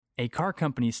A car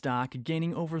company stock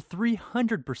gaining over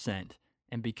 300%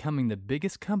 and becoming the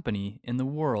biggest company in the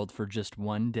world for just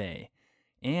one day.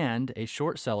 And a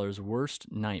short seller's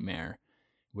worst nightmare.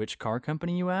 Which car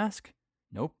company, you ask?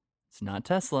 Nope, it's not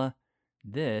Tesla.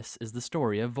 This is the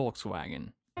story of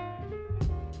Volkswagen.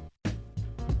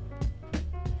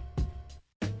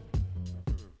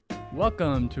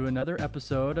 Welcome to another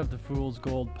episode of the Fool's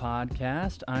Gold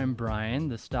podcast. I'm Brian,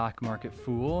 the stock market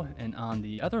fool, and on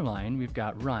the other line, we've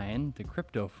got Ryan, the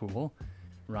crypto fool.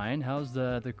 Ryan, how's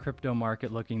the crypto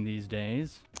market looking these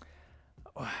days?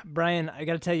 Brian, I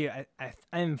got to tell you, I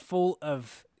am full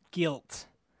of guilt.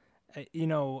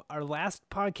 Our last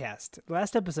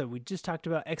episode, we just talked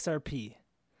about XRP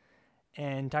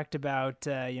and talked about,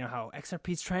 how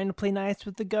XRP is trying to play nice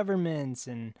with the governments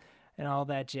and all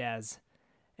that jazz.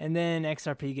 And then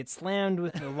XRP gets slammed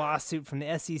with a lawsuit from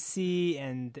the SEC,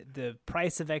 and the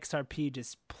price of XRP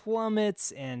just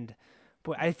plummets. And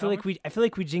boy, I feel like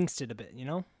we jinxed it a bit,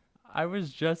 I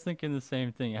was just thinking the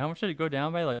same thing. How much did it go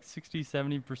down by? Like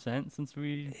 60-70% since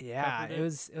we it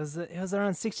was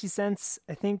around 60 cents,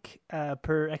 I think,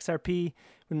 per XRP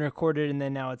when recorded, and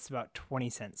then now it's about 20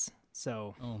 cents.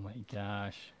 So oh my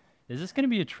gosh. Is this going to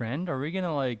be a trend? Are we going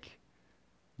to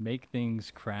make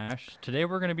things crash? Today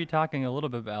we're going to be talking a little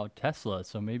bit about Tesla,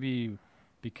 so maybe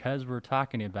because we're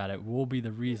talking about it, we'll be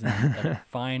the reason that it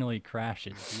finally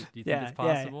crashes. Do you think it's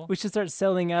possible? Yeah. We should start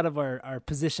selling out of our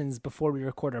positions before we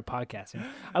record our podcast.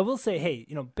 I will say, hey,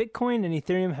 Bitcoin and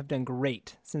Ethereum have done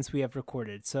great since we have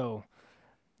recorded. So,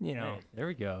 Hey, there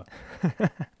we go.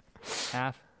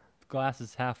 Glass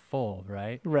is half full,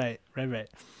 right? Right.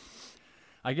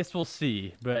 I guess we'll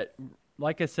see. But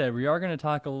like I said, we are going to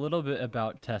talk a little bit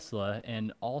about Tesla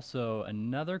and also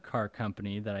another car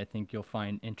company that I think you'll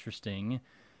find interesting.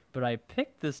 But I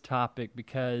picked this topic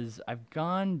because I've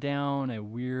gone down a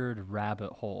weird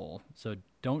rabbit hole. So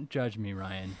don't judge me,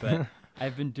 Ryan. But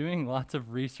I've been doing lots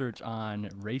of research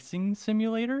on racing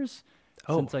simulators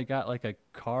since I got a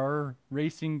car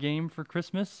racing game for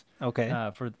Christmas.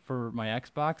 Okay. For my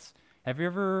Xbox. Have you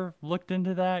ever looked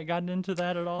into that, gotten into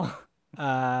that at all?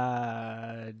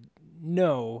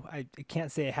 No, I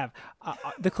can't say I have.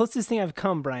 The closest thing I've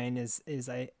come, Brian, is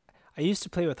I used to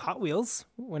play with Hot Wheels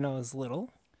when I was little.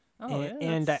 Oh,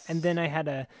 and then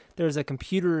there was a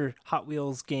computer Hot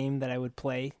Wheels game that I would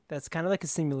play. That's kind of like a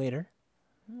simulator.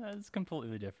 That's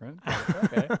completely different.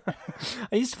 Okay.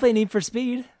 I used to play Need for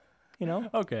Speed.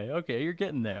 Okay, you're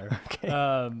getting there. Okay.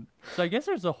 So I guess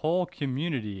there's a whole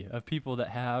community of people that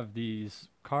have these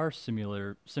car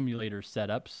simulator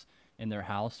setups in their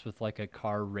house with a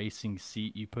car racing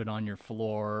seat you put on your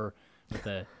floor with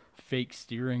a fake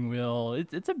steering wheel.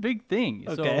 It's a big thing.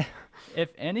 Okay. So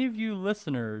if any of you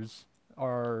listeners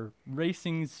are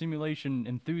racing simulation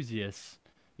enthusiasts,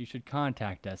 you should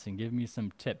contact us and give me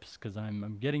some tips because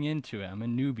I'm getting into it. I'm a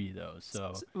newbie though.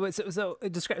 So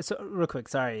describe real quick.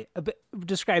 Sorry,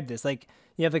 describe this.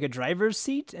 You have a driver's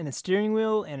seat and a steering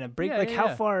wheel and a brake.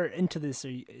 How far into this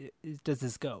does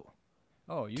this go?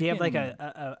 Oh, do you have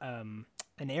an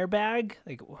airbag?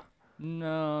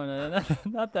 No,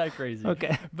 not that crazy.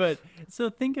 Okay. But so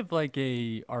think of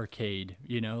a arcade,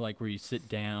 where you sit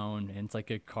down and it's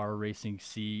a car racing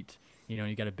seat.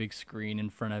 You got a big screen in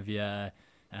front of you.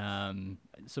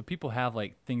 So people have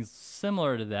things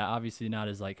similar to that. Obviously not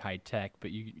as high tech,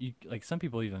 but you some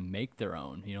people even make their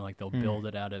own. They'll build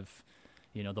it out of,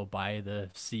 they'll buy the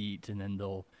seat and then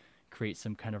they'll create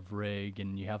some kind of rig,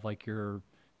 and you have your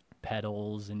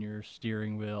pedals and your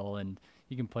steering wheel, and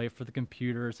you can play for the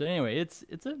computer. So anyway, it's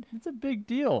a big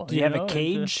deal. Do you have a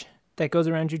cage that goes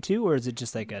around you too, or is it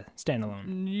just a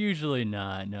standalone? Usually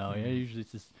not. No, usually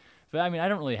it's just. But I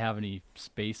don't really have any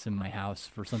space in my house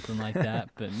for something like that.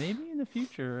 But maybe in the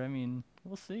future,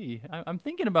 we'll see. I'm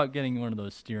thinking about getting one of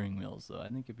those steering wheels, though. I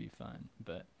think it'd be fun.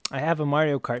 But I have a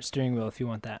Mario Kart steering wheel if you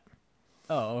want that.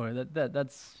 Oh,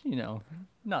 that's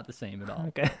not the same at all.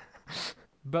 Okay.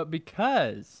 But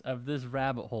because of this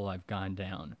rabbit hole I've gone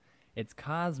down, it's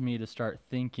caused me to start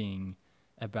thinking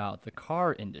about the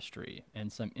car industry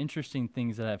and some interesting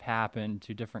things that have happened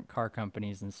to different car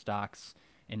companies and stocks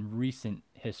in recent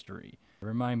history.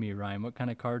 Remind me, Ryan, what kind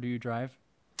of car do you drive?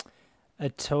 A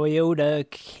Toyota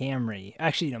Camry.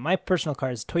 Actually, my personal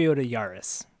car is Toyota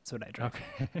Yaris. That's what I drive.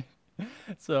 Okay.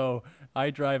 So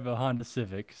I drive a Honda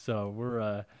Civic,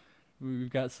 so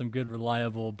we've got some good,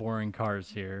 reliable, boring cars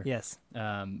here. Yes.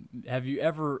 Have you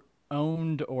ever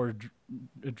owned or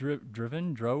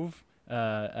drove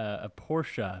a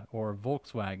Porsche or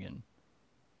Volkswagen?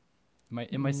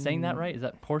 Am I saying that right? Is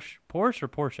that Porsche or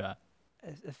Porsche?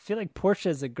 I feel like Porsche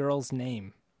is a girl's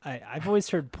name. I've always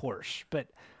heard Porsche, but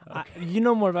you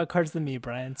know more about cars than me,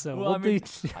 Brian. So Well,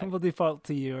 we'll default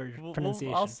to your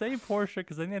pronunciation. I'll say Porsche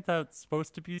because I think that's how it's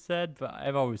supposed to be said, but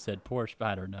I've always said Porsche, but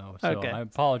I don't know. So Okay. I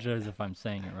apologize if I'm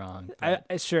saying it wrong.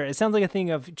 Sure. It sounds like a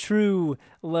thing of true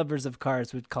lovers of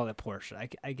cars would call it Porsche.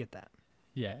 I get that.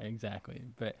 Yeah, exactly.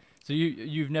 But so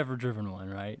you've never driven one,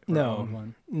 right? Or No. owned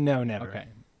one? No, never. Okay,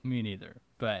 me neither.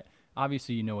 But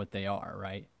obviously you know what they are,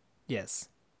 right? Yes.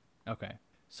 Okay.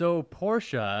 So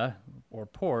Porsche, or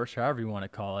Porsche, however you want to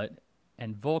call it,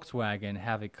 and Volkswagen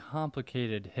have a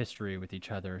complicated history with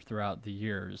each other throughout the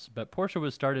years. But Porsche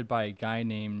was started by a guy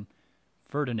named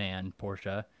Ferdinand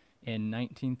Porsche in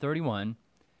 1931,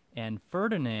 and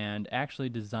Ferdinand actually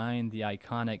designed the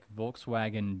iconic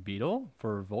Volkswagen Beetle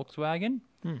for Volkswagen.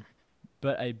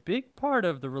 But a big part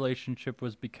of the relationship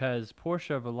was because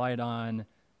Porsche relied on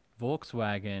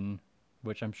Volkswagen,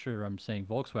 which I'm sure I'm saying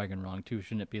Volkswagen wrong too.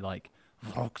 Shouldn't it be like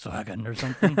Volkswagen or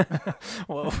something?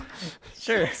 Whoa.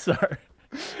 Sure. Sorry.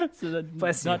 So that,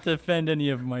 Bless not to offend any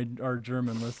of our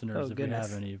German listeners Oh, if goodness.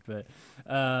 we have any, but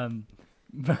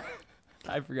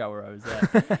I forgot where I was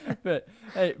at. But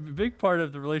a big part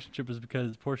of the relationship is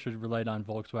because Porsche relied on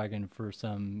Volkswagen for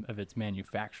some of its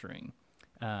manufacturing.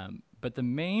 But the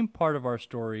main part of our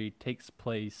story takes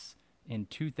place in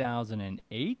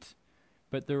 2008,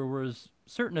 but there was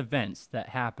certain events that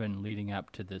happened leading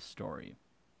up to this story.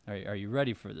 Are you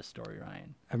ready for this story,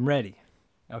 Ryan? I'm ready.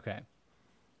 Okay.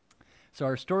 So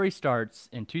our story starts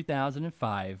in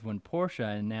 2005 when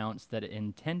Porsche announced that it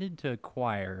intended to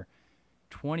acquire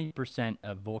 20%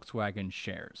 of Volkswagen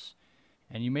shares.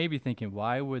 And you may be thinking,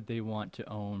 why would they want to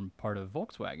own part of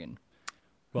Volkswagen?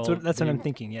 Well, That's what I'm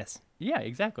thinking. Yes. yeah,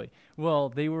 exactly. Well,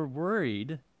 they were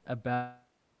worried about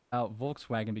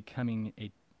Volkswagen becoming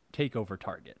a takeover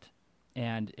target.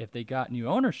 And if they got new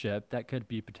ownership, that could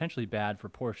be potentially bad for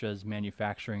Porsche's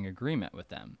manufacturing agreement with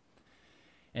them.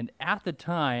 And at the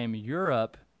time,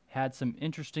 Europe had some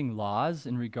interesting laws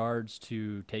in regards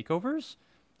to takeovers.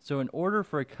 So in order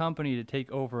for a company to take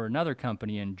over another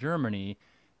company in Germany,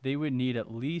 they would need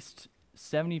at least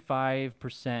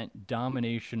 75%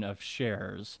 domination of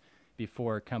shares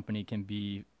before a company can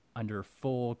be under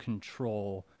full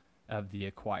control of the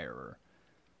acquirer.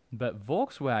 But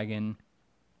Volkswagen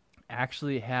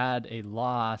actually had a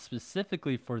law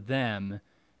specifically for them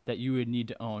that you would need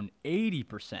to own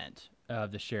 80%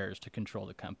 of the shares to control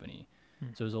the company.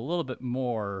 So it was a little bit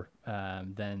more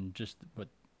than just what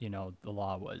the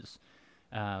law was.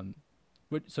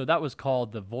 So that was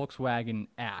called the Volkswagen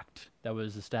Act that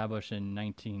was established in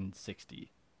 1960.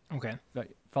 Okay.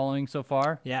 Following so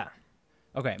far? Yeah.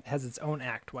 Okay. It has its own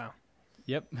act. Wow.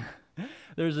 Yep.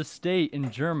 There's a state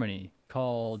in Germany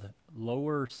called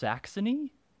Lower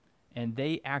Saxony, and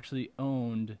they actually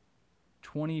owned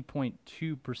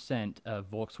 20.2%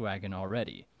 of Volkswagen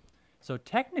already. So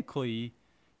technically,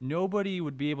 nobody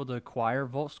would be able to acquire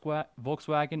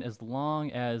Volkswagen as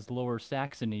long as Lower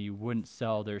Saxony wouldn't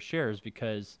sell their shares,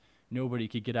 because nobody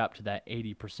could get up to that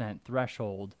 80%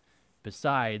 threshold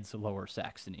besides Lower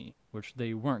Saxony, which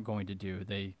they weren't going to do.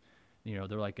 They're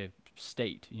like a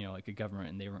state, like a government,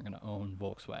 and they weren't going to own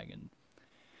Volkswagen.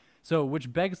 So,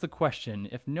 which begs the question,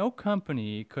 if no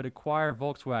company could acquire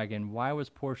Volkswagen, why was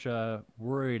Porsche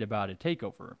worried about a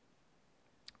takeover?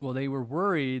 Well, they were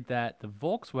worried that the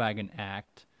Volkswagen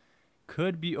Act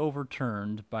could be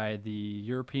overturned by the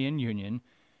European Union,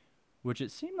 which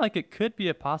it seemed like it could be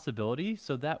a possibility.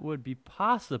 So that would be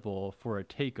possible for a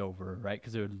takeover, right?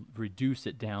 Because it would reduce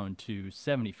it down to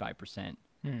 75%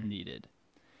 needed.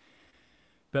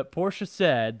 But Porsche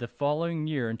said the following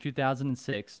year in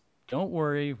 2006, don't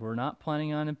worry, we're not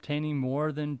planning on obtaining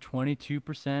more than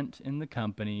 22% in the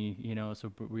company,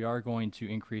 so we are going to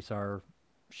increase our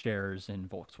shares in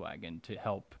Volkswagen to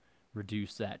help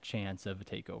reduce that chance of a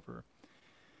takeover.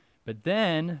 But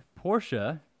then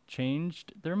Porsche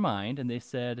changed their mind, and they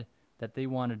said that they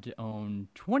wanted to own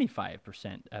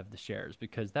 25% of the shares,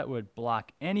 because that would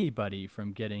block anybody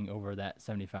from getting over that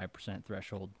 75%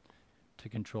 threshold to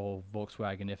control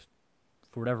Volkswagen if,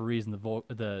 for whatever reason, the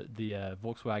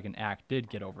Volkswagen Act did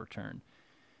get overturned.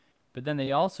 But then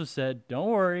they also said, don't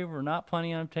worry, we're not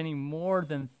planning on obtaining more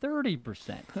than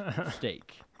 30%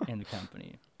 stake in the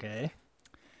company. Okay.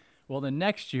 Well, the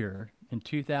next year, in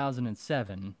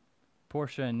 2007,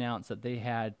 Porsche announced that they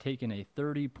had taken a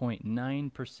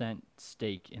 30.9%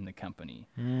 stake in the company.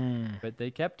 But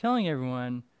they kept telling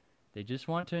everyone they just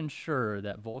want to ensure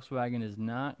that Volkswagen is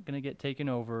not going to get taken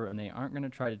over, and they aren't going to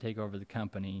try to take over the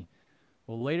company.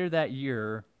 Well, later that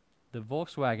year, the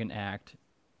Volkswagen Act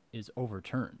is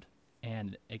overturned,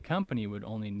 and a company would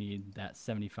only need that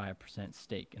 75%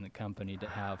 stake in the company to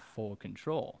have full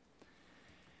control.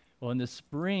 Well, in the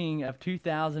spring of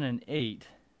 2008,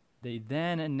 they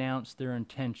then announced their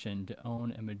intention to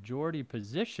own a majority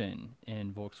position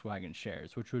in Volkswagen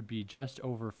shares, which would be just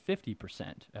over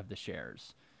 50% of the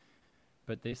shares.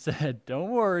 But they said, don't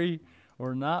worry,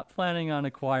 we're not planning on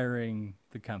acquiring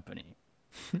the company.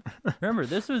 Remember,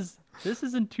 this is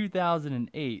in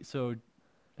 2008, so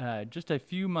just a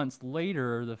few months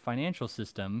later, the financial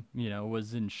system,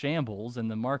 was in shambles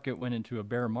and the market went into a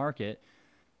bear market,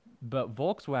 but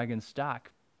Volkswagen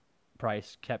stock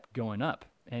price kept going up.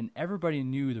 And everybody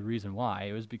knew the reason why.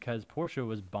 It was because Porsche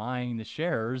was buying the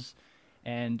shares,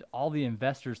 and all the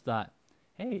investors thought,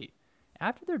 hey,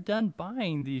 after they're done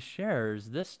buying these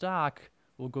shares, this stock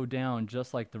will go down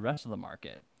just like the rest of the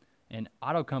market. And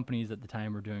auto companies at the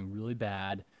time were doing really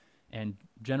bad, and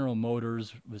General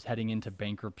Motors was heading into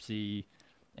bankruptcy,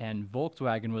 and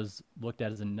Volkswagen was looked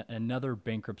at as another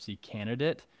bankruptcy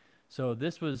candidate. So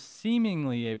this was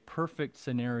seemingly a perfect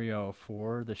scenario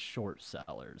for the short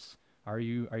sellers. Are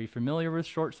you familiar with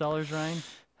short sellers,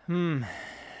 Ryan?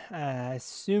 I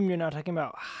assume you're not talking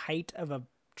about height of a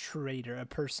trader, a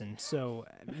person. So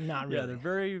not really. Yeah, they're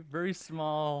very, very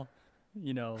small,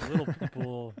 little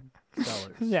people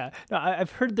sellers. Yeah, no,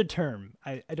 I've heard the term.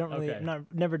 I don't really, Okay.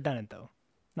 never done it though.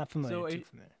 Not familiar. So Too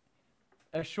familiar.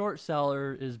 a short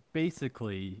seller is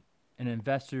basically an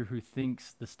investor who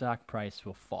thinks the stock price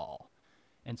will fall.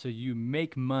 And so you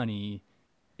make money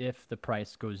if the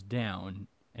price goes down,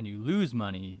 and you lose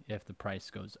money if the price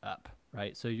goes up,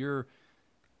 right? So you're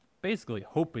basically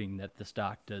hoping that the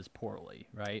stock does poorly,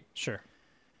 right? Sure.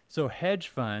 So hedge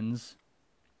funds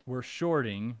were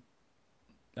shorting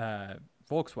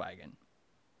Volkswagen.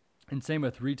 And same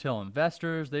with retail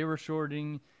investors, they were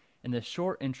shorting, and the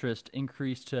short interest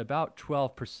increased to about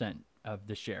 12% of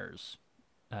the shares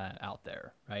out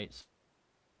there, right?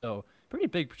 So pretty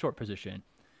big short position.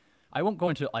 I won't go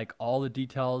into like all the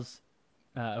details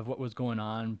of what was going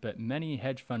on, but many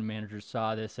hedge fund managers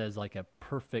saw this as like a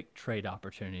perfect trade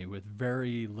opportunity with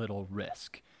very little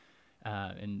risk.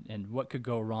 And what could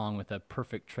go wrong with a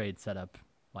perfect trade setup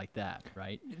like that,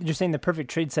 right? You're saying the perfect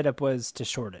trade setup was to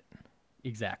short it.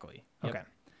 Exactly. Yep. Okay.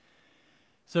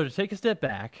 So to take a step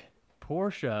back,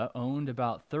 Porsche owned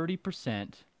about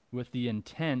 30% with the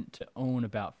intent to own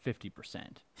about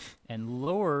 50%. And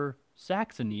Lower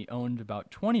Saxony owned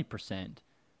about 20%,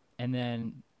 and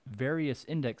then various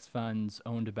index funds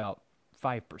owned about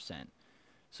 5%.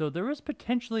 So there was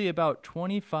potentially about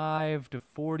 25 to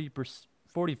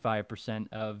 45%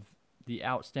 of the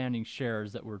outstanding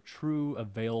shares that were true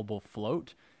available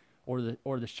float, or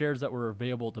the shares that were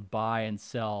available to buy and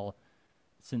sell,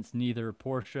 since neither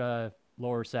Porsche,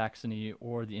 Lower Saxony,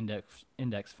 or the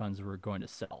index funds were going to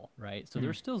sell, right? So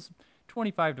there's still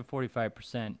 25 to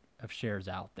 45% of shares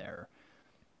out there.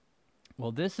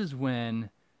 Well, this is when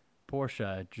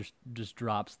Porsche just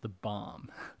drops the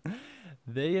bomb.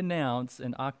 They announce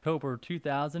in October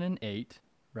 2008,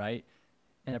 right,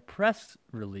 in a press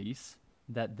release,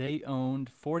 that they owned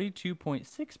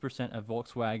 42.6% of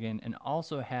Volkswagen and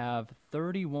also have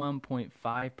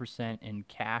 31.5% in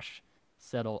cash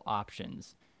settle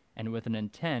options, and with an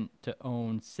intent to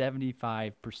own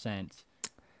 75%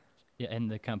 in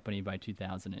the company by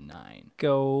 2009.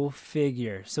 Go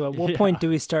figure. So at what point do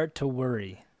we start to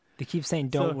worry? They keep saying,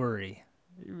 don't worry.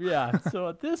 Yeah. So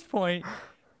at this point,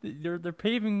 they're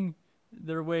paving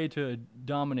their way to a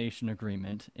domination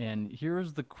agreement. And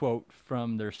here's the quote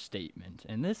from their statement.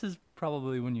 And this is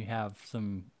probably when you have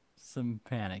some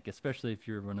panic, especially if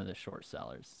you're one of the short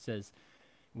sellers. It says,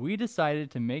 "We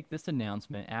decided to make this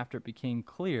announcement after it became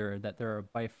clear that there are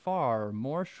by far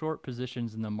more short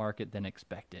positions in the market than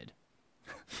expected."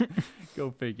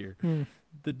 Go figure.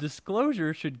 The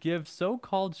disclosure should give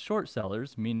so-called short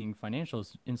sellers, meaning financial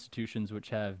institutions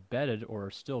which have betted or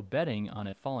are still betting on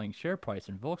a falling share price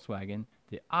in Volkswagen,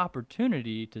 the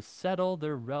opportunity to settle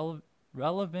their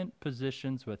relevant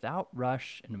positions without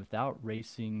rush and without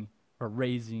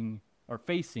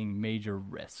facing major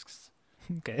risks.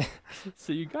 Okay.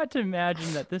 So you got to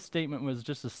imagine that this statement was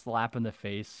just a slap in the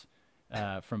face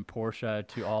from Porsche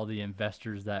to all the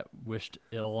investors that wished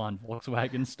ill on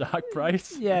Volkswagen stock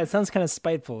price. Yeah, it sounds kind of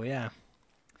spiteful, yeah.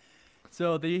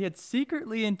 So they had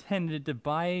secretly intended to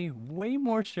buy way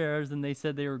more shares than they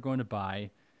said they were going to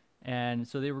buy. And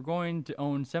so they were going to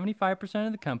own 75%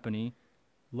 of the company.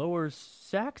 Lower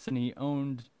Saxony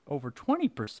owned over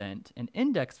 20%, and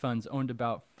index funds owned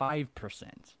about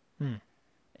 5%.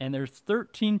 And there's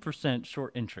 13%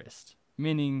 short interest,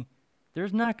 meaning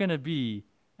there's not going to be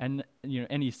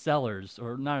any sellers,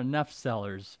 or not enough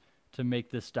sellers to make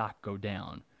this stock go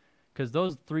down, because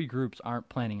those three groups aren't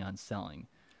planning on selling.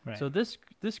 Right. So this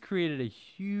created a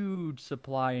huge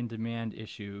supply and demand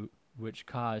issue, which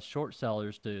caused short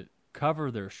sellers to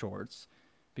cover their shorts,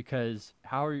 because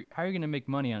how are you going to make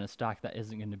money on a stock that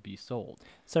isn't going to be sold?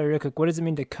 Sorry, real quick. What does it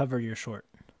mean to cover your short?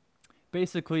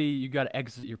 Basically, you got to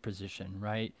exit your position,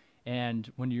 right?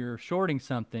 And when you're shorting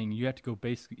something, you have to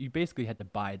you basically had to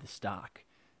buy the stock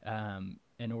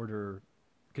in order,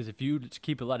 because if you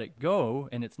just let it go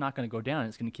and it's not going to go down,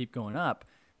 it's going to keep going up,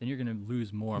 then you're going to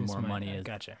lose more and more money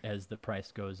as the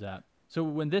price goes up. So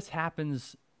when this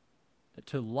happens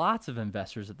to lots of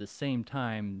investors at the same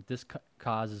time, this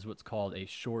causes what's called a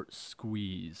short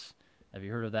squeeze. Have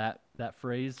you heard of that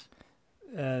phrase?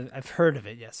 I've heard of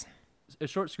it, yes. A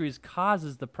short squeeze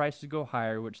causes the price to go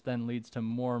higher, which then leads to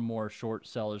more and more short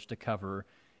sellers to cover.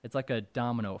 It's like a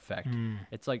domino effect.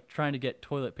 It's like trying to get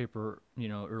toilet paper,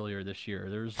 earlier this year.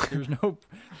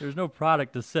 There's no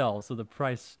product to sell, so the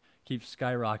price keeps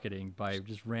skyrocketing by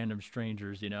just random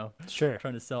strangers, Sure.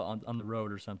 trying to sell on the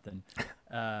road or something.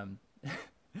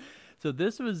 So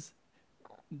this was,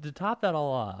 to top that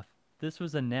all off, this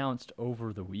was announced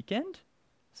over the weekend.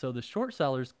 So the short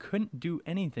sellers couldn't do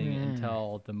anything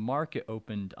until the market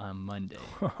opened on Monday.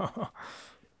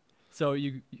 So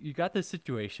you got this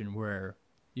situation where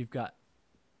you've got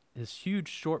this huge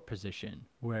short position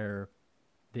where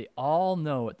they all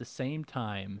know at the same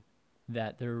time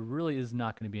that there really is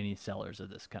not going to be any sellers of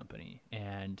this company,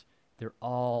 and they're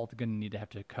all going to need to have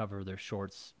to cover their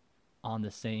shorts on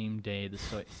the same day, the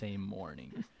same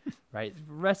morning, right?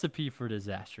 Recipe for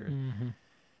disaster. Mm-hmm.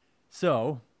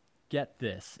 So get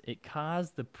this, it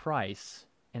caused the price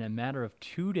in a matter of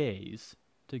 2 days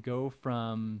to go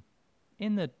from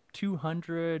in the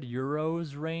 200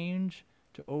 euros range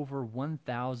to over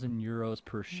 1,000 euros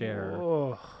per share.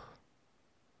 Whoa.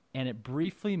 And it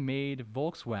briefly made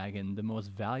Volkswagen the most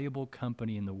valuable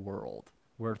company in the world,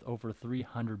 worth over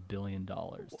 $300 billion.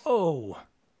 Whoa.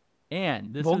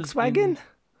 And this Volkswagen?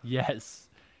 Yes.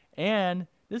 And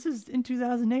this is in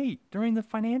 2008 during the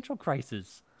financial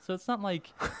crisis. So it's not like,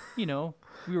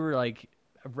 we were like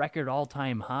record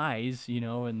all-time highs,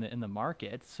 in the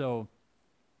market. So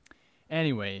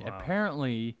anyway,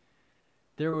 Apparently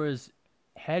there was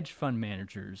hedge fund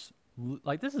managers,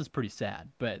 like, this is pretty sad,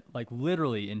 but like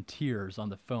literally in tears on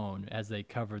the phone as they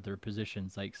covered their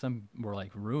positions. Like, some were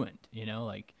like ruined,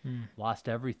 lost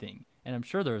everything. And I'm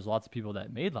sure there was lots of people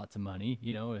that made lots of money,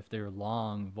 if they were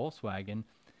long Volkswagen.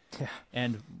 Yeah.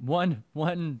 And one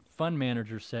fund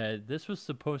manager said this was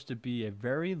supposed to be a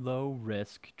very low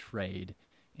risk trade,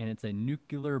 and it's a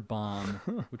nuclear bomb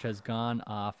which has gone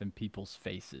off in people's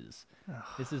faces.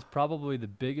 This is probably the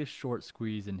biggest short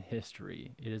squeeze in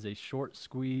history. It is a short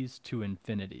squeeze to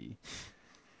infinity.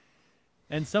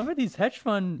 And some of these hedge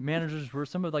fund managers were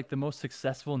some of like the most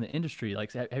successful in the industry.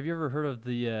 Like, have you ever heard of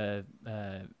the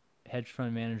hedge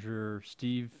fund manager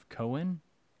Steve Cohen?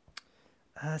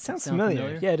 Sounds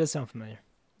familiar. Yeah, it does sound familiar.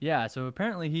 Yeah, so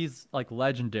apparently he's like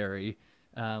legendary.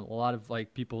 A lot of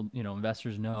like people,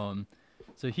 investors know him.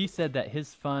 So he said that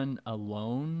his fund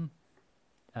alone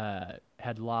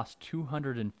had lost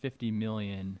 $250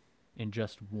 million in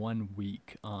just 1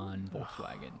 week on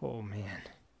Volkswagen. Oh man.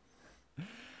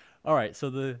 All right, so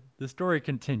the story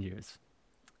continues.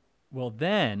 Well,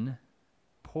 then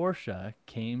Porsche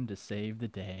came to save the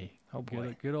day. Oh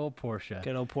boy. Good old Porsche.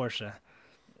 Good old Porsche.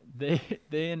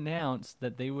 They announced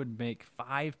that they would make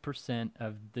 5%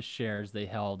 of the shares they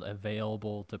held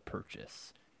available to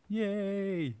purchase.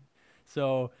 Yay!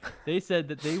 So they said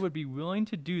that they would be willing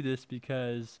to do this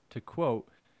because, to quote,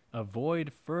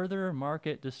 avoid further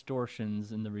market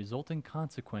distortions and the resulting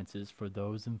consequences for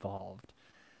those involved.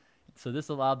 So this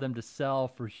allowed them to sell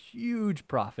for huge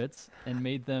profits and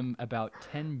made them about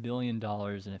 $10 billion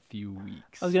in a few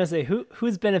weeks. I was going to say,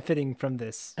 who's benefiting from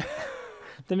this?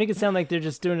 They make it sound like they're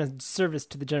just doing a service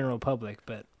to the general public,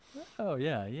 but... Oh,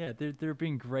 yeah. They're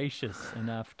being gracious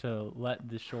enough to let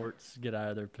the shorts get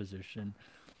out of their position.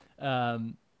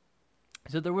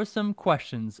 So there was some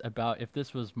questions about if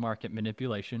this was market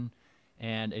manipulation,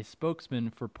 and a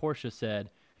spokesman for Porsche said,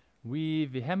 "We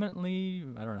vehemently,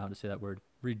 I don't know how to say that word,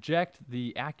 reject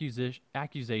the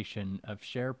accusation of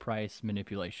share price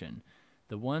manipulation.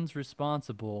 The ones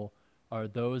responsible are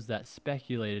those that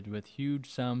speculated with huge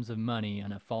sums of money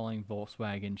on a falling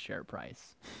Volkswagen share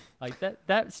price." Like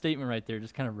that statement right there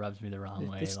just kind of rubs me the wrong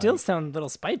way. They still sound a little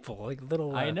spiteful, like a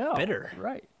little I know, bitter.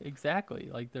 Right, exactly.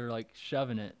 Like they're like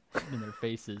shoving it in their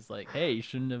faces like, hey, you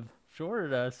shouldn't have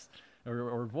shorted us,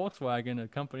 or Volkswagen, a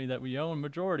company that we own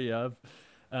majority of.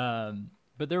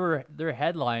 But there were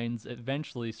headlines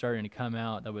eventually starting to come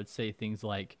out that would say things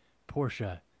like,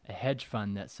 Porsche, a hedge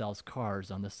fund that sells cars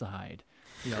on the side.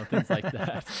 Things like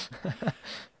that.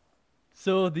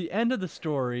 So the end of the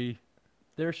story,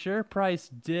 their share price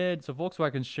did, so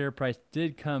Volkswagen's share price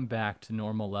did come back to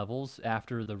normal levels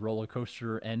after the roller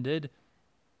coaster ended.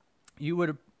 You would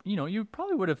have, you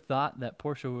probably would have thought that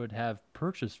Porsche would have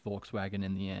purchased Volkswagen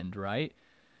in the end, right?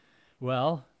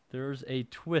 Well, there's a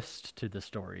twist to the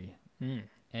story.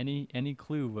 Any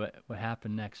clue what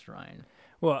happened next, Ryan?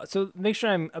 Well, so make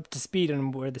sure I'm up to speed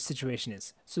on where the situation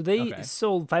is. So they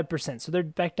sold 5%, so they're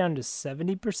back down to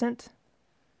 70%?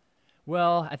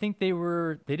 Well, I think they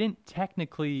didn't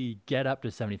technically get up to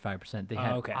 75%. They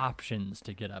had okay. options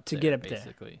to get up there,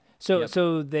 basically. So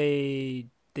so they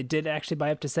did actually buy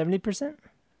up to 70%?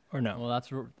 Or no? Well,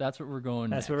 that's what we're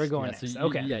going That's next. where we're going So next.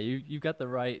 Okay. you got the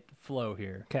right flow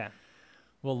here. Okay.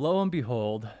 Well, lo and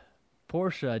behold,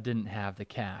 Porsche didn't have the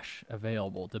cash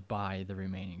available to buy the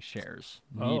remaining shares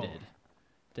needed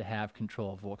to have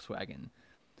control of Volkswagen.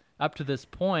 Up to this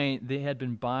point, they had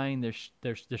been buying the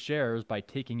shares by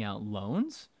taking out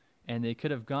loans, and they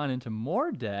could have gone into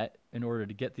more debt in order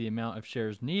to get the amount of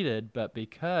shares needed, but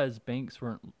because banks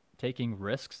weren't taking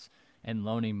risks and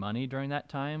loaning money during that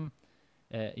time,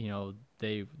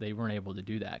 they weren't able to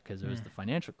do that because it was the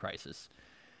financial crisis.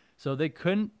 So they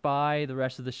couldn't buy the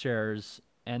rest of the shares,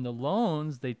 and the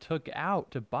loans they took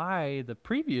out to buy the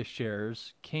previous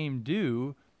shares came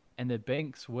due, and the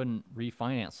banks wouldn't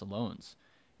refinance the loans,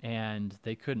 and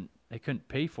they couldn't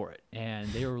pay for it, and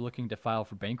they were looking to file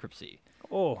for bankruptcy.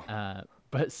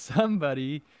 But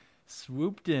somebody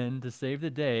swooped in to save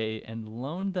the day and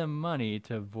loaned them money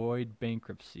to avoid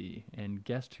bankruptcy. And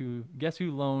guess who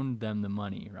loaned them the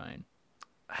money, Ryan?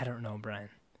 I don't know, Brian.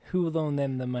 Who loaned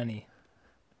them the money?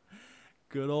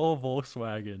 Good old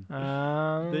Volkswagen.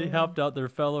 They helped out their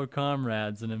fellow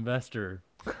comrades and investor.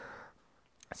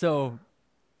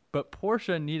 But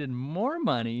Porsche needed more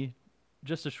money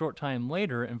just a short time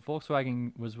later, and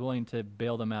Volkswagen was willing to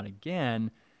bail them out again,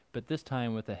 but this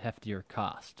time with a heftier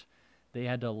cost. They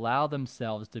had to allow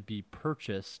themselves to be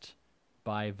purchased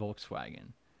by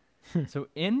Volkswagen. So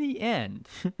in the end,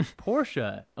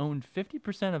 Porsche owned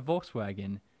 50% of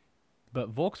Volkswagen,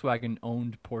 but Volkswagen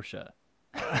owned Porsche.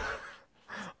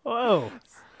 Whoa.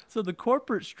 So the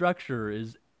corporate structure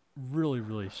is really,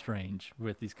 really strange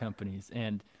with these companies.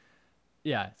 And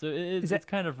yeah, so it's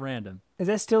kind of random. Is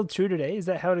that still true today? Is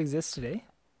that how it exists today?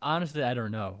 Honestly, I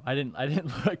don't know. I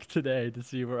didn't look today to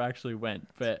see where it actually went,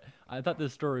 but I thought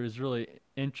this story was really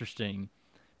interesting.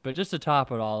 But just to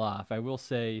top it all off, I will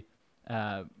say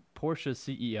Porsche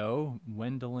CEO,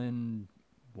 Wendelin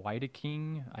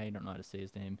Wiedeking, I don't know how to say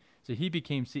his name. So he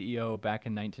became CEO back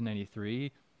in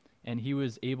 1993, and he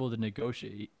was able to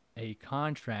negotiate a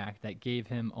contract that gave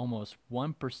him almost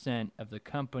 1% of the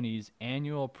company's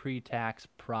annual pre-tax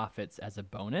profits as a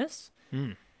bonus.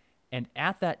 And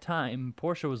at that time,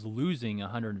 Porsche was losing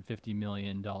 $150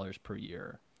 million per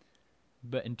year.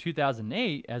 But in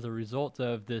 2008, as a result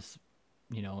of this,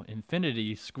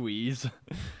 infinity squeeze,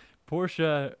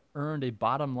 Porsche earned a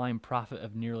bottom line profit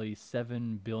of nearly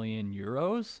 7 billion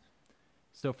euros.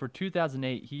 So for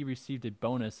 2008, he received a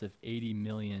bonus of $80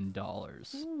 million.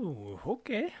 Ooh,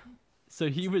 okay. So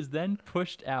he was then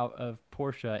pushed out of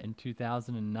Porsche in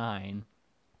 2009,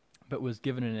 but was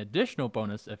given an additional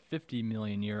bonus of 50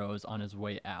 million euros on his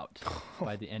way out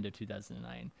by the end of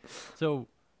 2009. So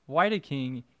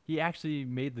Wiedeking, he actually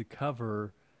made the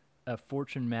cover of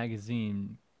Fortune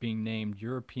magazine, being named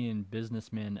European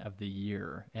Businessman of the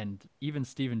Year. And even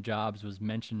Stephen Jobs was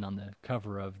mentioned on the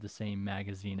cover of the same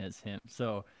magazine as him.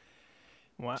 So,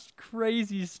 wow.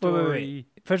 Crazy story.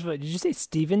 Wait. First of all, did you say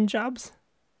Stephen Jobs?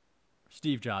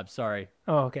 Steve Jobs, sorry.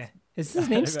 Oh, okay. Is his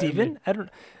name Stephen? I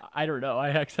don't know.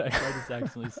 I just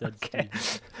accidentally said okay.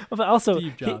 Steve. But also,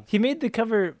 Steve Jobs. He made the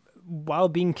cover while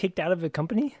being kicked out of a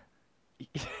company?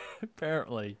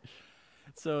 Apparently.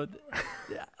 So,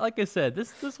 like I said,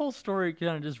 this whole story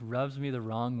kind of just rubs me the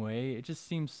wrong way. It just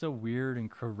seems so weird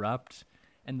and corrupt.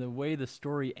 And the way the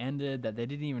story ended, that they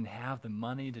didn't even have the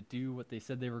money to do what they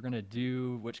said they were going to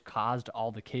do, which caused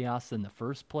all the chaos in the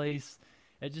first place.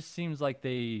 It just seems like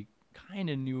they kind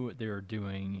of knew what they were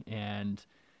doing, and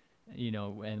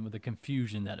and with the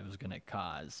confusion that it was going to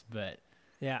cause. But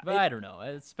I don't know.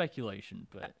 It's speculation.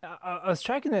 But I was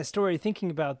tracking that story,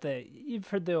 thinking about you've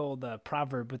heard the old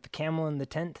proverb with the camel in the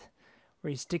tent,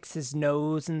 where he sticks his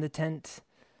nose in the tent,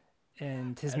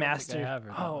 and his master. Think I have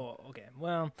heard that. Oh, okay.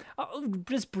 Well,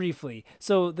 just briefly.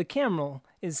 So the camel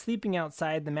is sleeping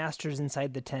outside. The master's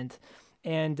inside the tent.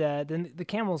 And then the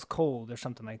camel's cold or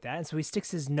something like that. And so he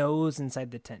sticks his nose inside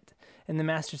the tent. And the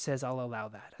master says, I'll allow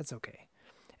that. That's okay.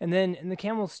 And the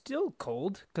camel's still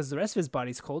cold because the rest of his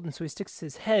body's cold. And so he sticks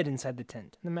his head inside the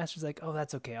tent. And the master's like, oh,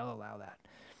 that's okay. I'll allow that.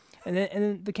 and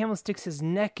then the camel sticks his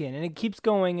neck in, and it keeps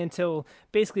going until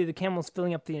basically the camel's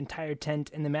filling up the entire tent,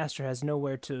 and the master has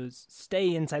nowhere to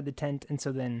stay inside the tent, and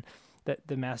so then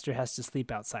the master has to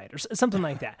sleep outside or something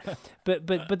like that.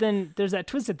 But then there's that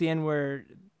twist at the end where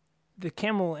the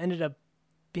camel ended up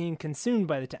being consumed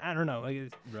by the tent. I don't know,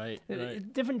 like Right.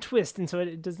 different twist, and so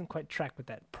it doesn't quite track with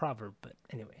that proverb. But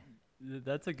anyway,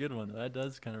 That's a good one. That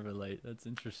does kind of relate. That's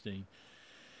interesting.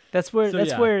 that's where So,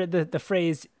 yeah. where the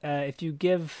phrase if you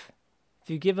give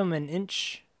them an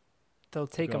inch, they'll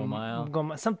take Go a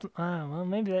mile. Something. Well,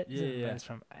 maybe that isn't Yeah. where it's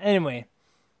from. Anyway,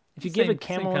 if you give a Same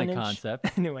camel kind an of inch.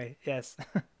 concept. Anyway, yes.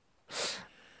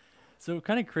 So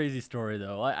kind of crazy story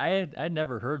though. I'd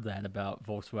never heard that about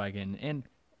Volkswagen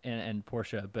and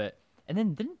Porsche, but and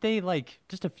then didn't they like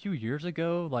just a few years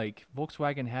ago like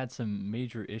Volkswagen had some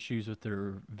major issues with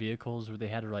their vehicles where they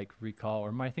had to like recall, or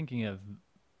am I thinking of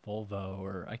Volvo,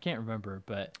 or I can't remember,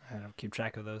 but I don't keep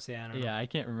track of those. Yeah, I don't know. yeah, I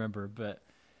can't remember, but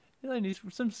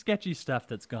some sketchy stuff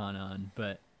that's gone on,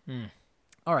 but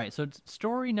all right, so it's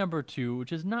story number 2,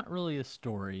 which is not really a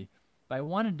story, but I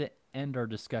wanted to end our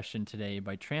discussion today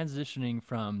by transitioning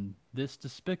from this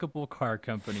despicable car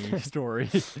company story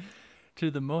to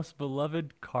the most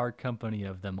beloved car company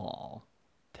of them all,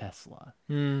 Tesla.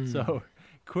 So,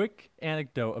 quick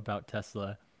anecdote about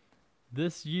Tesla.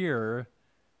 This year,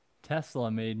 Tesla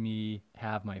made me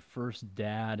have my first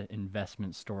dad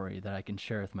investment story that I can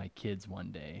share with my kids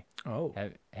one day. Oh,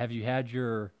 Have you had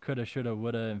your coulda, shoulda,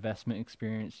 woulda investment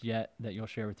experience yet that you'll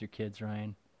share with your kids,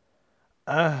 Ryan?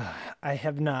 I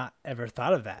have not ever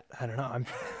thought of that. I don't know.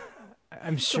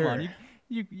 I'm sure. Come on,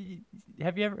 you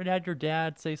have you ever had your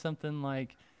dad say something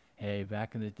like, "Hey,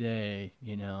 back in the day,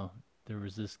 there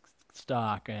was this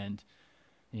stock, and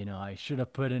I should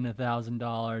have put in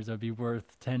 $1,000. It'd be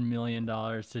worth $10 million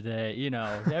today."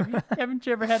 Haven't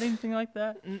you ever had anything like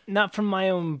that? Not from my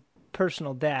own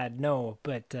personal dad, no,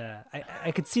 but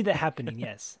I could see that happening.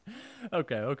 Yes.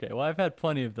 Okay. Well, I've had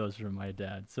plenty of those from my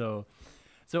dad. So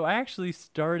I actually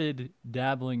started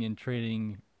dabbling in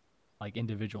trading like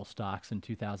individual stocks in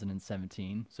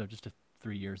 2017. So just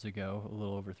 3 years ago, a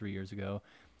little over 3 years ago.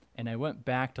 And I went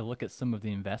back to look at some of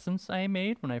the investments I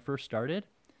made when I first started.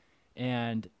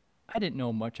 And I didn't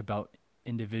know much about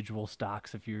individual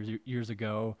stocks a few years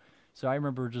ago. So I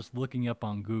remember just looking up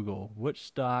on Google, which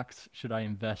stocks should I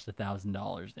invest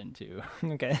 $1,000 into?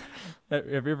 Okay. Have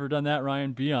you ever done that,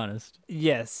 Ryan? Be honest.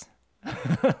 Yes.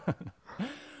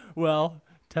 Well,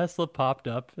 Tesla popped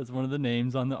up as one of the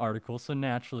names on the article, so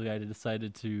naturally I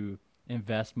decided to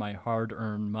invest my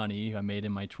hard-earned money I made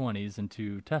in my 20s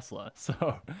into Tesla.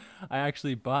 So I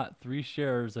actually bought 3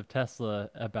 shares of Tesla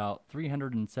about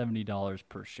 $370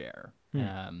 per share.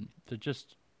 So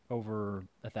just over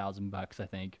 $1,000, I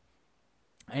think.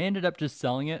 I ended up just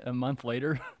selling it a month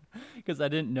later because I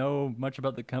didn't know much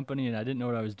about the company and I didn't know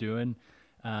what I was doing.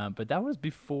 But that was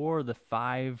before the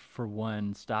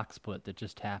 5-for-1 stock split that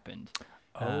just happened.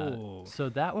 So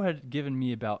that would have given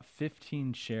me about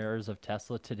 15 shares of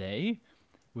Tesla today,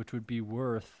 which would be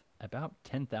worth about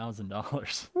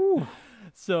 $10,000.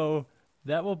 So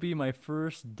that will be my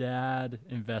first dad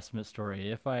investment story.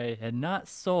 If I had not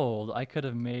sold, I could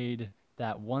have made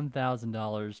that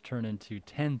 $1,000 turn into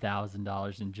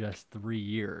 $10,000 in just 3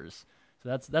 years.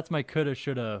 So that's my coulda,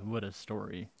 shoulda, woulda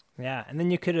story. Yeah, and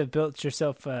then you could have built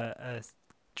yourself a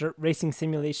racing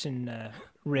simulation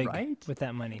rig Right? with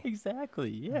that money. Exactly,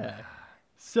 yeah.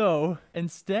 So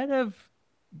instead of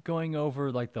going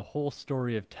over like the whole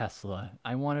story of Tesla,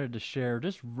 I wanted to share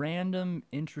just random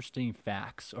interesting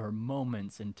facts or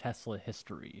moments in Tesla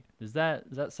history. Does that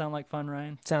sound like fun,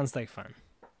 Ryan? Sounds like fun.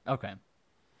 Okay.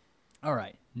 All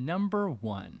right. Number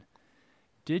 1.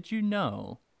 Did you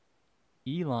know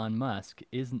Elon Musk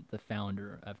isn't the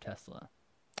founder of Tesla?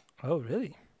 Oh,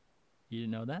 really? You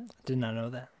didn't know that? Did not know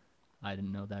that. I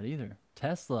didn't know that either.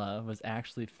 Tesla was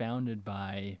actually founded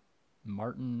by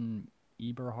Martin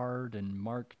Eberhard and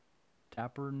Mark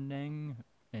Taperneng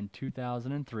in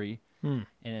 2003. And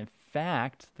in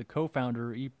fact, the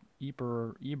co-founder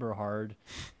Eberhard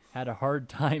had a hard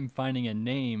time finding a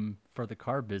name for the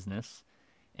car business,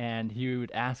 and he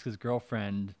would ask his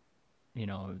girlfriend,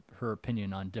 her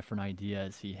opinion on different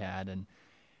ideas he had. And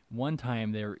one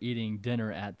time they were eating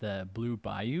dinner at the Blue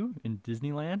Bayou in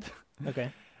Disneyland.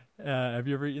 Okay. Have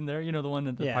you ever eaten there? The one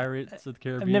at the Yeah. Pirates of the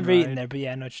Caribbean I've never ride? eaten there, but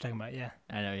yeah, I know what you're talking about. Yeah.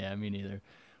 I know, yeah, me neither.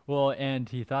 Well, and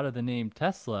he thought of the name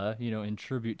Tesla, in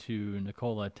tribute to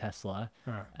Nikola Tesla.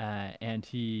 And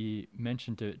he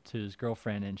mentioned it to his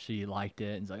girlfriend, and she liked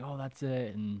it. And he's like, "Oh, that's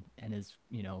it." And his,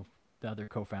 the other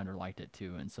co-founder liked it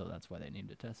too, and so that's why they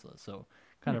named it Tesla. So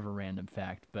kind of a random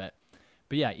fact, but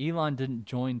yeah, Elon didn't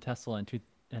join Tesla in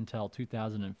until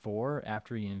 2004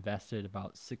 after he invested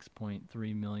about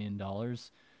 $6.3 million.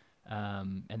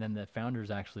 And then the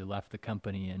founders actually left the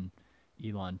company and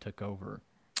Elon took over.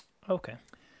 Okay.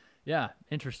 Yeah,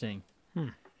 interesting.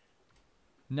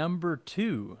 Number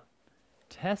 2,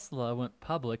 Tesla went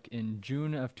public in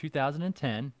June of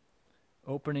 2010,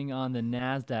 opening on the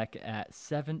NASDAQ at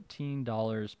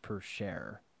 $17 per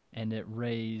share, and it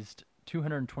raised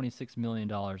 $226 million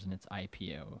in its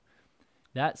IPO.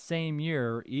 That same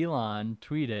year, Elon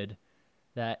tweeted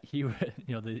that he would,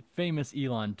 the famous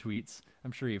Elon tweets.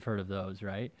 I'm sure you've heard of those,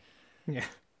 right? Yeah.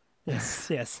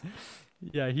 Yes.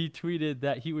 Yeah, he tweeted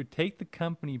that he would take the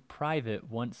company private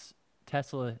once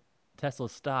Tesla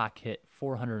stock hit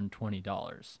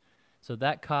 $420. So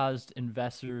that caused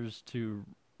investors to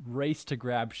race to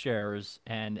grab shares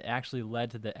and actually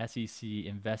led to the SEC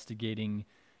investigating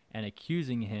and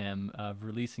accusing him of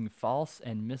releasing false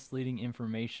and misleading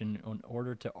information in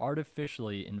order to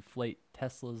artificially inflate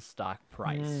Tesla's stock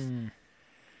price.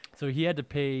 So he had to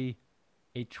pay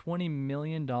a $20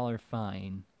 million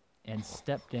fine and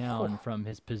step down from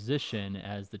his position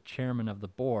as the chairman of the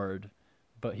board,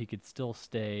 but he could still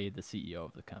stay the CEO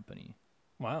of the company.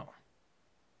 Wow.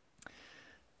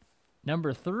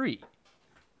 Number 3,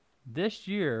 this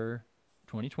year,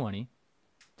 2020,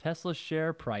 Tesla's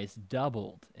share price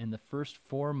doubled in the first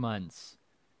 4 months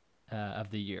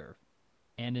of the year.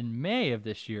 And in May of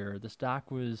this year, the stock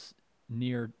was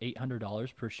near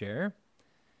 $800 per share.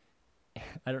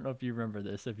 I don't know if you remember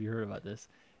this, if you heard about this.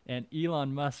 And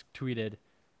Elon Musk tweeted,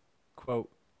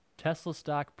 quote, "Tesla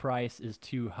stock price is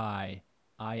too high.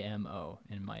 IMO,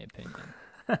 in my opinion."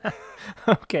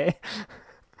 Okay.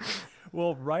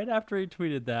 Well, right after he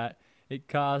tweeted that, it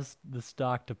caused the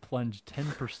stock to plunge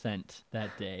 10%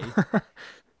 that day,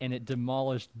 and it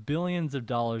demolished billions of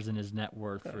dollars in his net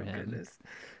worth for him. Goodness.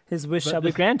 His wish shall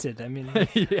be granted. I mean,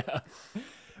 yeah.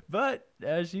 But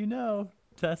as you know,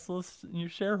 Tesla's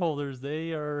shareholders,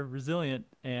 they are resilient,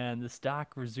 and the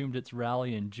stock resumed its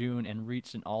rally in June and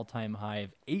reached an all-time high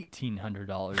of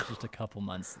 $1,800 just a couple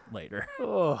months later.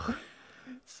 oh,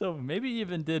 So maybe he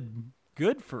even did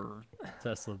good for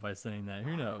Tesla by saying that.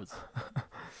 Who knows?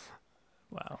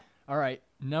 wow. All right,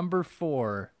 number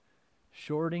 4,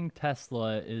 shorting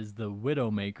Tesla is the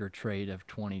widowmaker trade of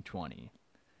 2020.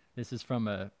 This is from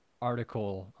a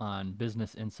article on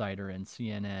Business Insider and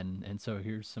CNN, and so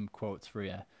here's some quotes for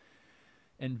you.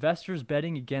 Investors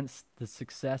betting against the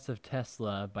success of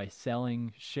Tesla by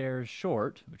selling shares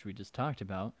short, which we just talked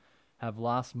about, have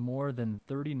lost more than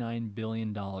 $39 billion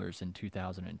in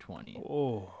 2020.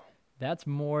 Oh, That's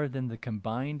more than the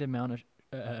combined amount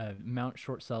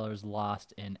short sellers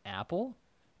lost in Apple,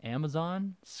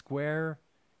 Amazon, Square,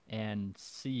 and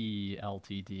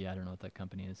CLTD. I don't know what that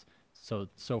company is.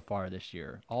 So far this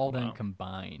year, all of them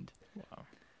combined. wow.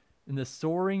 And the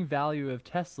soaring value of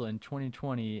Tesla in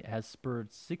 2020 has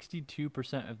spurred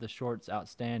 62% of the shorts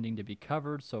outstanding to be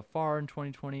covered so far in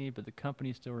 2020, but the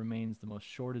company still remains the most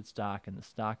shorted stock in the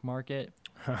stock market.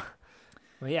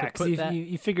 Well, yeah, because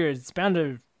you figure it's bound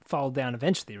to fall down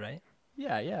eventually, right?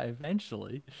 Yeah,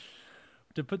 eventually.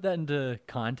 To put that into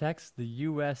context, the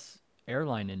U.S.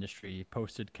 airline industry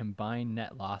posted combined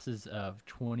net losses of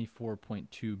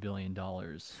 $24.2 billion,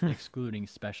 excluding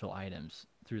special items,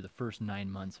 through the first 9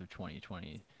 months of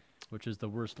 2020, which is the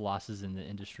worst losses in the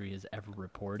industry has ever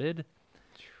reported.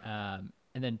 And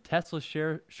then Tesla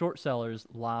short sellers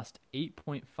lost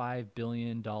 $8.5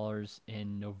 billion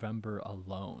in November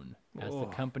alone, as the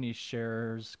company's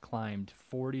shares climbed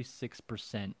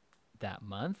 46% that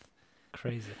month.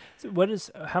 Crazy. So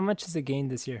how much is it gained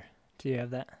this year? Do you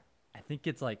have that? I think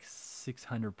it's like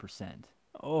 600%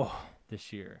 Oh,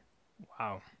 this year.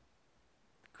 wow.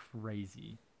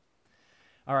 Crazy.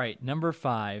 All right, number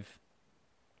 5,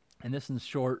 and this is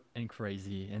short and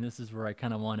crazy, and this is where I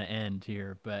kind of want to end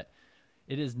here, but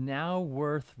it is now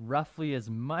worth roughly as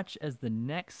much as the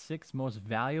next 6 most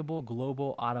valuable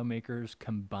global automakers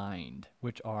combined,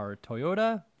 which are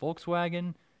Toyota,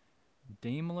 Volkswagen,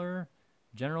 Daimler,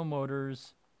 General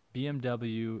Motors,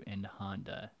 BMW, and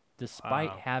Honda,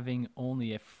 despite having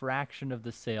only a fraction of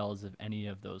the sales of any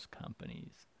of those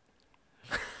companies.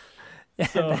 Yeah,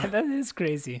 so, that is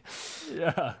crazy.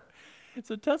 Yeah.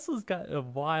 So Tesla's got a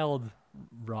wild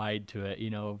ride to it,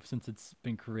 since it's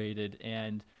been created,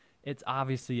 and it's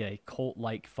obviously a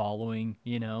cult-like following,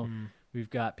 We've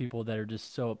got people that are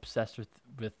just so obsessed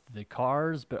with the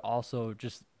cars, but also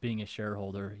just being a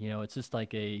shareholder. It's just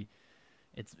like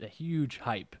it's a huge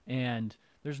hype, and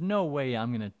there's no way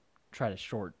I'm going to try to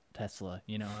short Tesla.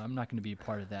 I'm not going to be a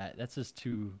part of that. That's just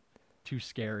too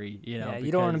scary, Yeah,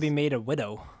 you don't want to be made a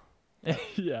widow.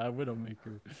 Yeah,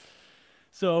 widowmaker.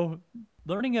 So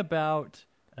learning about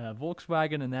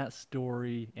Volkswagen and that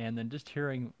story, and then just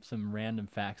hearing some random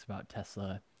facts about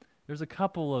Tesla, there's a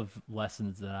couple of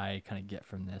lessons that I kind of get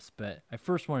from this. But I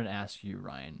first wanted to ask you,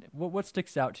 Ryan, what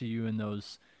sticks out to you in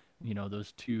those,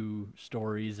 those two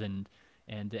stories, and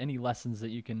any lessons that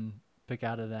you can pick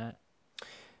out of that?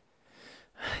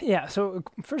 Yeah. So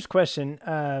first question,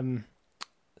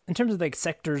 in terms of like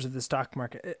sectors of the stock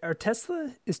market,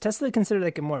 is Tesla considered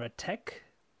like a more of a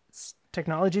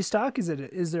technology stock?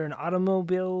 Is there an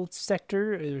automobile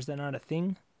sector, or is that not a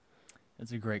thing?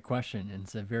 That's a great question, and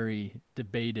it's a very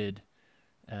debated,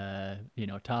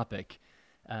 topic.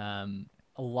 A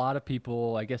lot of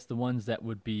people, I guess the ones that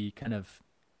would be kind of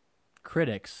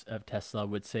critics of Tesla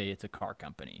would say it's a car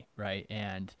company, right?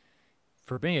 And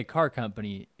for being a car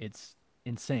company, it's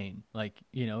insane. Like,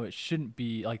 it shouldn't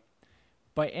be like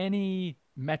by any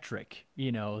metric,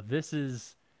 this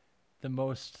is the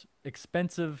most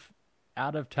expensive,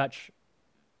 out of touch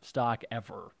stock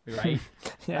ever, right?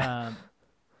 Yeah.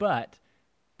 But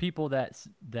people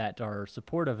that are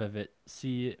supportive of it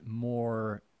see it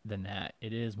more than that.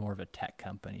 It is more of a tech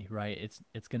company, right?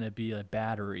 It's going to be a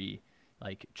battery,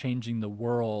 like changing the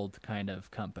world kind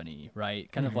of company,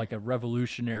 right? Kind of like a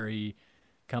revolutionary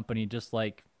company, just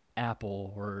like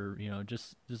Apple, or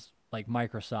just like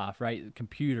Microsoft, right?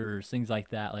 Computers, things like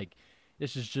that. Like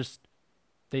this is just,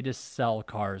 they just sell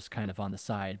cars kind of on the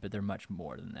side, but they're much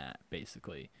more than that,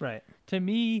 basically. Right. To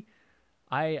me,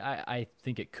 I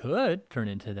think it could turn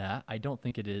into that. I don't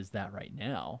think it is that right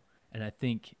now. And I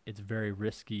think it's very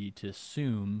risky to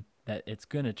assume that it's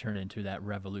going to turn into that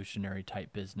revolutionary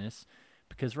type business,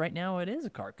 because right now it is a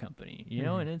car company,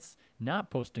 and it's not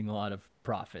posting a lot of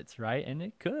profits, right? And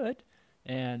it could.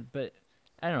 But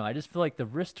I don't know. I just feel like the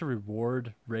risk to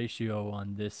reward ratio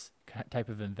on this type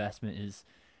of investment is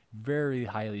very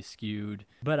highly skewed.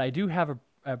 But I do have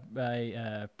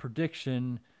a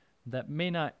prediction that may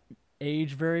not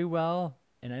age very well,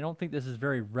 and I don't think this is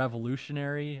very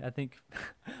revolutionary. I think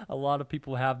a lot of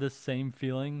people have this same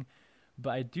feeling, but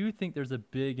I do think there's a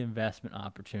big investment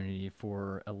opportunity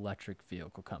for electric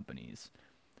vehicle companies.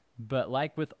 But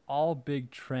like with all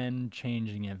big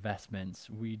trend-changing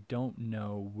investments, we don't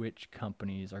know which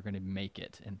companies are going to make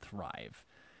it and thrive.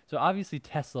 So obviously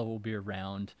Tesla will be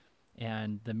around,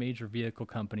 and the major vehicle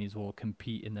companies will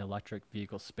compete in the electric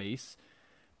vehicle space.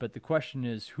 But the question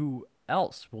is, who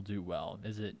else will do well?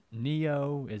 Is it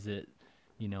NIO? Is it,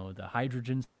 the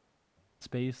hydrogen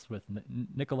space with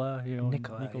Nikola?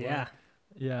 Nikola, yeah.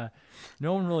 Yeah.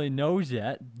 No one really knows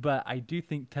yet, but I do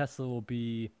think Tesla will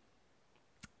be,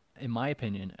 in my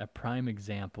opinion, a prime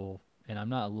example, and I'm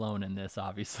not alone in this,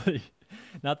 obviously.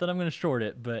 Not that I'm going to short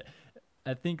it, but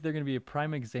I think they're going to be a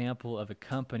prime example of a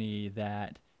company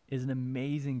that is an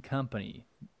amazing company,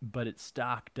 but its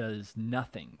stock does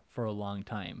nothing for a long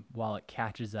time while it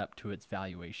catches up to its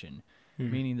valuation.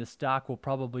 Meaning the stock will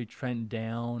probably trend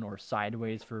down or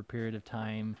sideways for a period of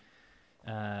time.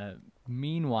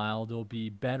 Meanwhile, there'll be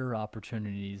better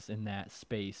opportunities in that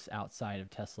space outside of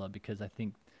Tesla, because I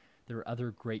think there are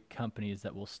other great companies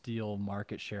that will steal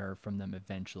market share from them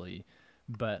eventually.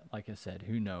 But like I said,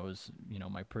 who knows?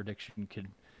 My prediction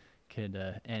could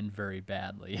end very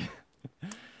badly.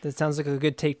 That sounds like a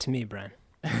good take to me, Brian.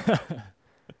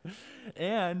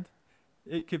 And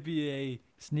it could be a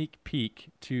sneak peek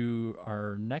to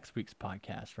our next week's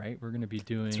podcast, right? We're going to be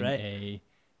doing a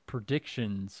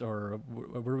predictions, or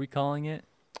what are we calling it?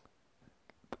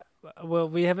 Well,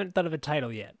 we haven't thought of a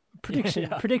title yet.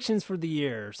 Predictions for the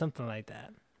year, or something like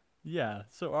that. Yeah.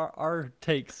 So our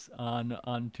takes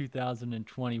on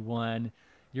 2021.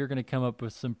 You're going to come up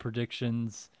with some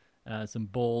predictions, some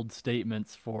bold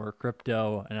statements for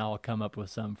crypto, and I'll come up with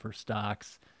some for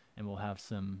stocks, and we'll have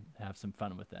some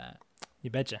fun with that. You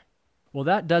betcha. Well,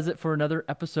 that does it for another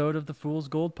episode of the Fool's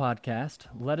Gold podcast.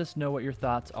 Let us know what your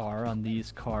thoughts are on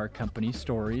these car company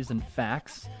stories and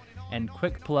facts. And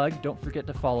quick plug, don't forget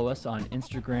to follow us on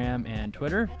Instagram and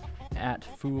Twitter at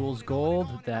Fool's Gold.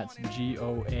 That's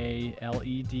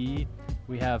GOALED.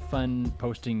 We have fun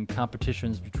posting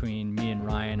competitions between me and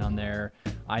Ryan on there.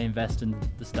 I invest in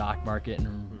the stock market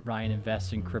and Ryan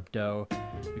invests in crypto.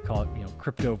 We call it,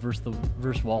 crypto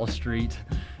versus Wall Street.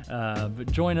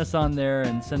 But join us on there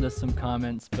and send us some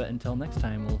comments. But until next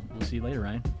time, we'll see you later,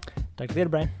 Ryan. Talk to you later,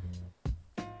 Brian.